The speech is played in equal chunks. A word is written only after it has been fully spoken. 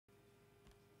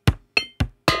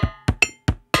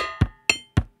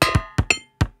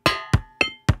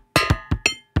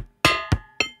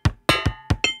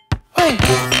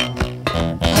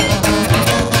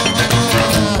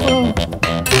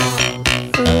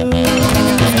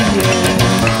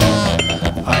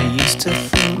To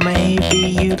think maybe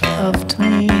you loved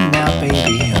me, now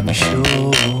baby I'm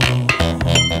sure.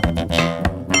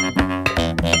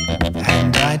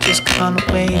 And I just can't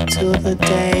wait till the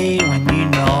day when you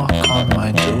knock on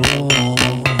my door.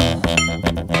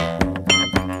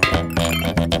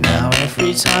 Now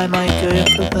every time I go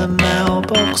for the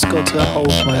mailbox, got to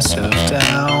hold myself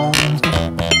down,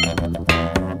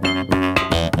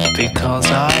 because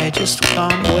I just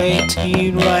can't wait till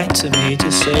you write to me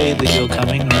to say that you're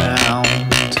coming round.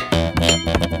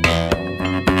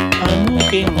 I'm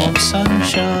walking on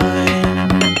sunshine.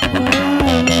 Whoa,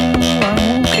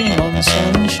 I'm walking on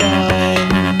sunshine.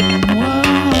 Whoa,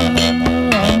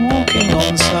 I'm walking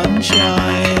on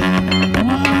sunshine.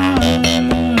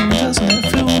 Whoa, doesn't it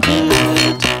feel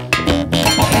good?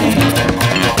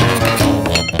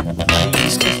 I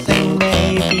used to think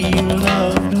maybe you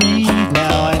loved me,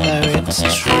 now I know it's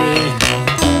true.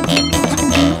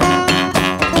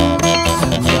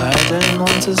 And I don't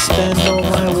want to spend all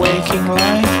my waking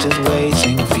life just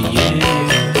waiting for you.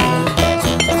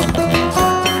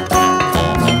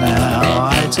 Now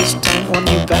I just don't want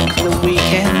you back for the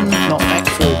weekend, not back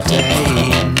for a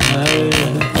day, no.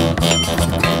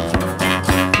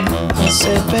 I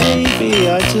said baby,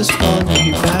 I just want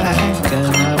you back.